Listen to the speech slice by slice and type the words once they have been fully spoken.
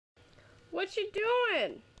What you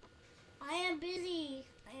doing? I am busy.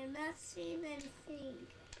 I am not seeing anything.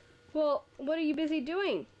 Well, what are you busy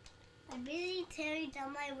doing? I'm busy tearing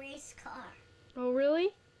down my race car. Oh, really?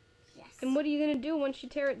 Yes. And what are you going to do once you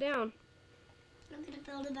tear it down? I'm going to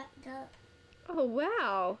build it back up. Oh,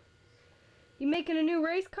 wow. You making a new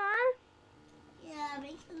race car? Yeah, I'm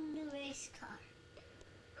making a new race car.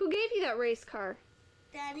 Who gave you that race car?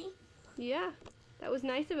 Daddy? Yeah, that was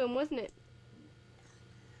nice of him, wasn't it?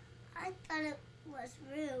 I thought it was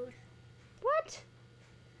rude. What?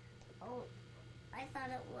 Oh, I thought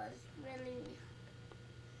it was really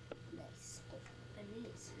nice.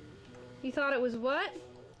 You thought it was what?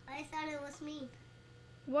 I thought it was mean.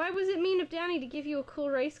 Why was it mean of Danny to give you a cool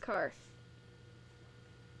race car?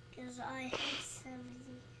 Because I had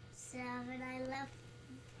 77. I left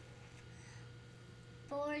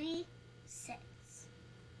 46.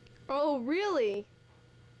 Oh, really?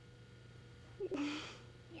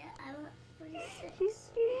 Yeah, I left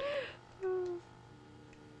 46.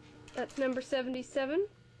 That's number 77.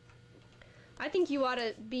 I think you ought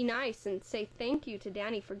to be nice and say thank you to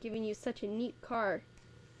Danny for giving you such a neat car.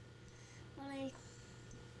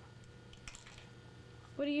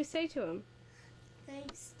 What do you say to him?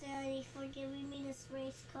 Thanks, Daddy, for giving me this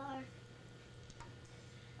race car.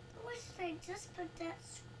 I wish I just put that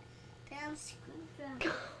damn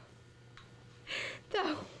screwdriver.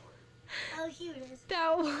 Oh, here it is.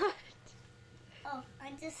 That what? Oh,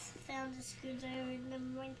 I just found the screwdriver. Never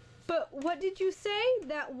mind. But what did you say?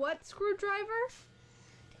 That what screwdriver?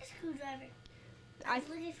 The screwdriver. I was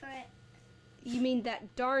looking for it. You mean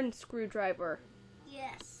that darn screwdriver?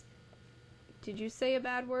 Yes. Did you say a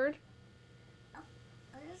bad word? Oh,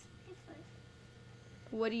 I was looking for it.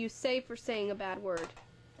 What do you say for saying a bad word?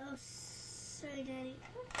 Oh, sorry, Daddy.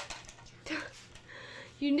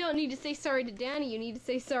 You don't need to say sorry to Danny, you need to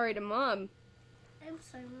say sorry to Mom. I'm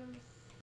sorry, Mommy.